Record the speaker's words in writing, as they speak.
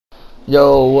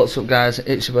Yo, what's up guys,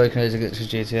 it's your boy Crazy Glitches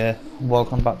GTA.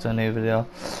 Welcome back to a new video.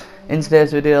 In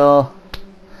today's video,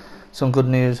 some good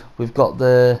news. We've got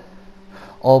the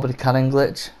Aubrey cannon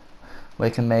glitch where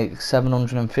you can make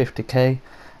 750k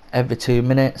every 2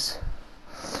 minutes.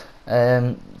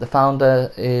 The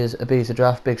founder is a beta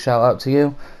draft, big shout out to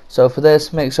you. So for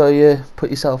this, make sure you put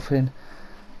yourself in.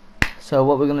 So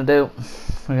what we're going to do,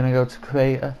 we're going to go to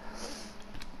creator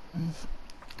and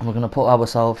we're going to put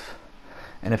ourselves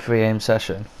in a free aim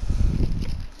session.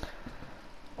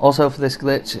 Also for this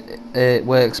glitch, it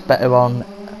works better on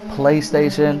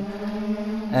PlayStation.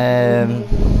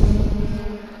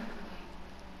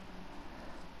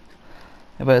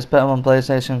 It works better on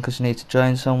PlayStation because you need to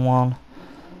join someone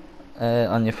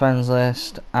on your friends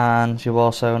list, and you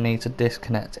also need to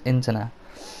disconnect internet.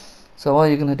 So all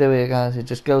you're going to do here guys is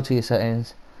just go to your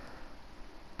settings,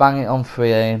 bang it on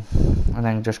free aim, and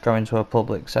then just go into a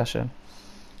public session.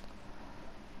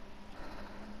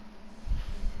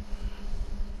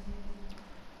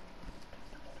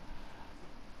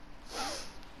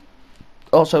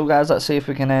 Also guys, let's see if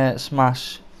we can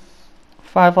smash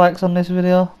 5 likes on this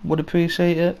video, would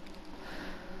appreciate it.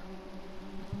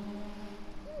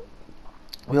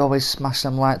 We always smash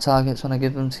them like targets when I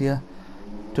give them to you,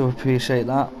 do appreciate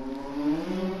that.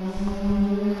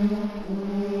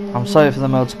 I'm sorry for the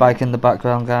motorbike in the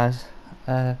background guys.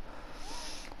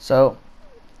 So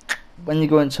when you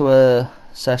go into a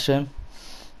session,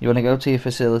 you want to go to your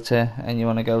facility and you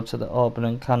want to go to the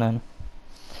Aubrey cannon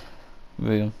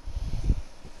room.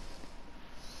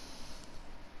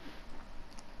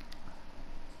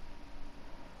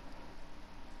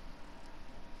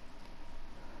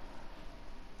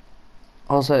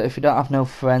 Also, if you don't have no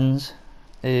friends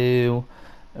who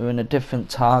are in a different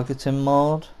targeting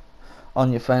mode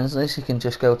on your friends list, you can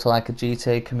just go to like a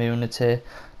GTA community,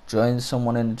 join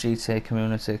someone in the GTA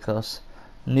community, because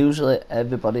usually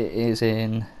everybody is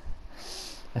in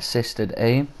assisted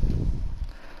aim,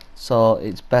 so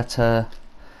it's better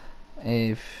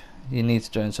if you need to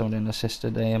join someone in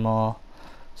assisted aim. Or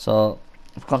so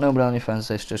if you've got nobody on your friends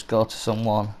list, just go to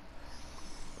someone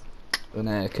in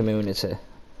a community.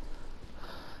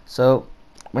 So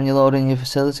when you load in your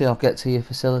facility or get to your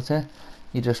facility,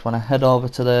 you just want to head over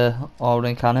to the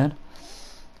Aubrey cannon,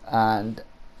 and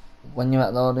when you're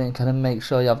at the Aubrey cannon, make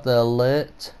sure you have the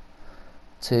alert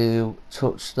to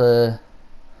touch the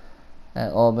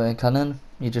Aubrey cannon.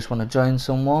 You just want to join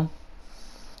someone,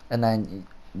 and then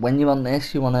when you're on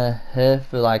this, you want to hear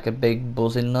for like a big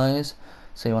buzzing noise,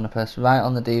 so you want to press right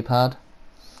on the D-pad,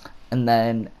 and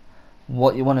then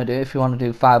what you want to do, if you want to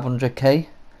do 500k,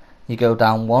 you go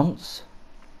down once.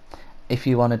 If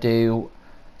you want to do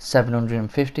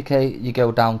 750k, you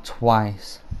go down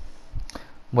twice.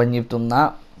 When you've done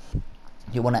that,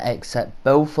 you want to accept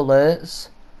both alerts.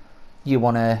 You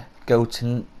want to go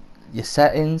to your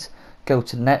settings, go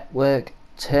to network,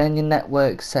 turn your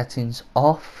network settings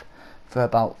off for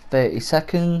about 30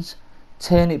 seconds,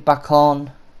 turn it back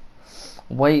on,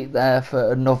 wait there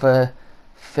for another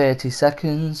 30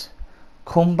 seconds,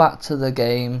 come back to the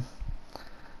game,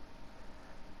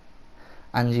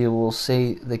 and you will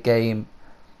see the game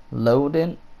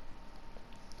loading.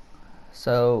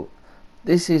 So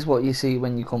this is what you see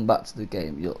when you come back to the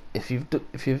game. If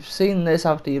you've seen this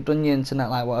after you've done your internet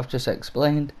like what I've just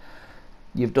explained,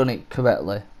 you've done it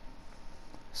correctly.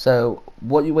 So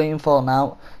what you're waiting for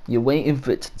now, you're waiting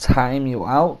for it to time you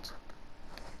out.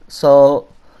 So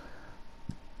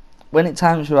when it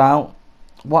times you out,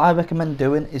 what I recommend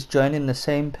doing is joining the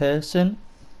same person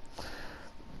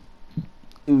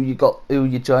who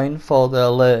you join for the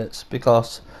alerts,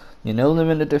 because you know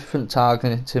they're in a different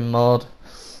targeting mode,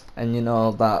 and you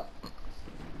know that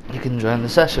you can join the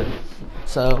session.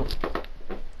 So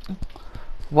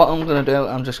what I'm going to do,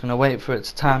 I'm just going to wait for it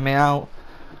to time me out.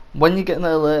 When you get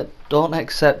the alert, don't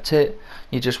accept it,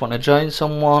 you just want to join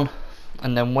someone,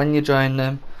 and then when you join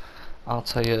them, I'll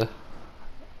tell you,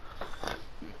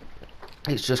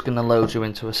 it's just going to load you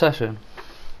into a session.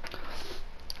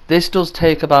 This does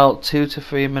take about 2 to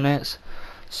 3 minutes,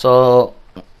 so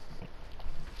it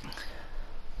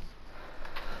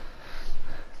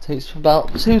takes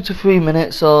about 2 to 3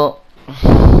 minutes. So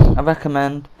I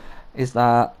recommend is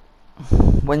that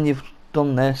when you've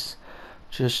done this,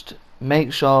 just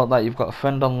make sure that you've got a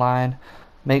friend online.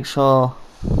 Make sure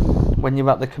when you're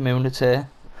at the community,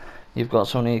 you've got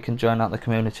someone you can join out the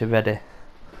community ready.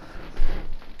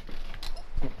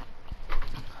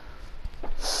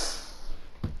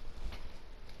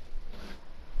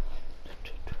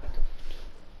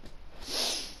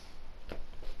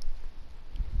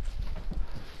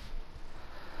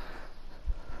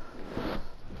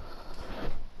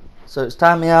 So it's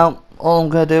time me out. all I'm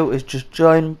going to do is just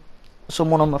join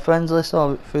someone on my friends list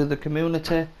or through the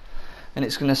community, and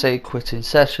it's going to say quitting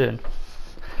session.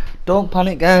 Don't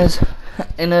panic, guys.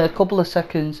 In a couple of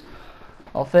seconds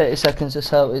or 30 seconds or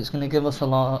so, it's going to give us a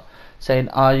lot saying,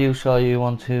 are you sure you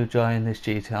want to join this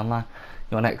GTA Online?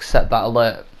 You want to accept that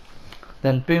alert.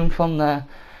 Then boom, from there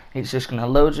it's just going to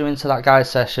load you into that guy's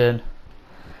session,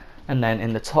 and then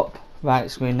in the top right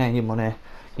screen there, your money,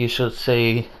 you should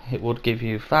see it would give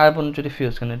you 500 if you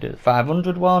was going to do the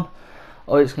 500 one,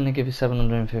 or it's going to give you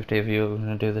 750 if you were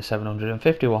going to do the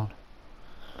 750 one.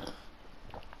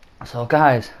 So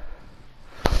guys,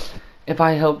 if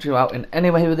I helped you out in any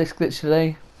way with this glitch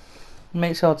today,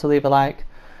 make sure to leave a like,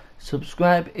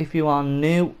 subscribe if you are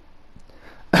new,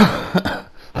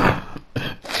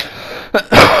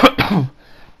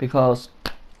 because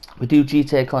we do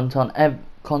GTA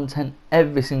content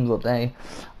every single day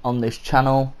on this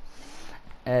channel.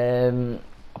 I'll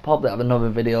probably have another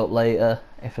video up later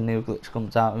if a new glitch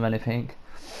comes out or anything.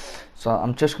 So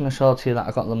I'm just going to show to you that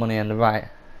I got the money in the right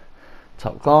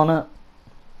top corner.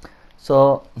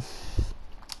 So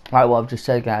like what I've just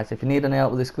said, guys, if you need any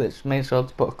help with this glitch, make sure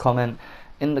to put a comment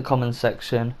in the comment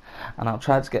section, and I'll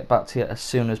try to get back to you as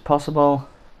soon as possible.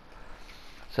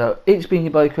 So it's been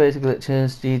your boy Crazy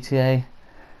Glitches GTA.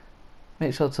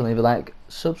 Make sure to leave a like,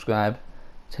 subscribe,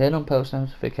 turn on post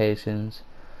notifications,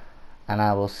 and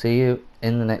I will see you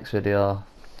in the next video.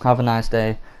 Have a nice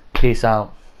day. Peace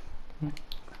out.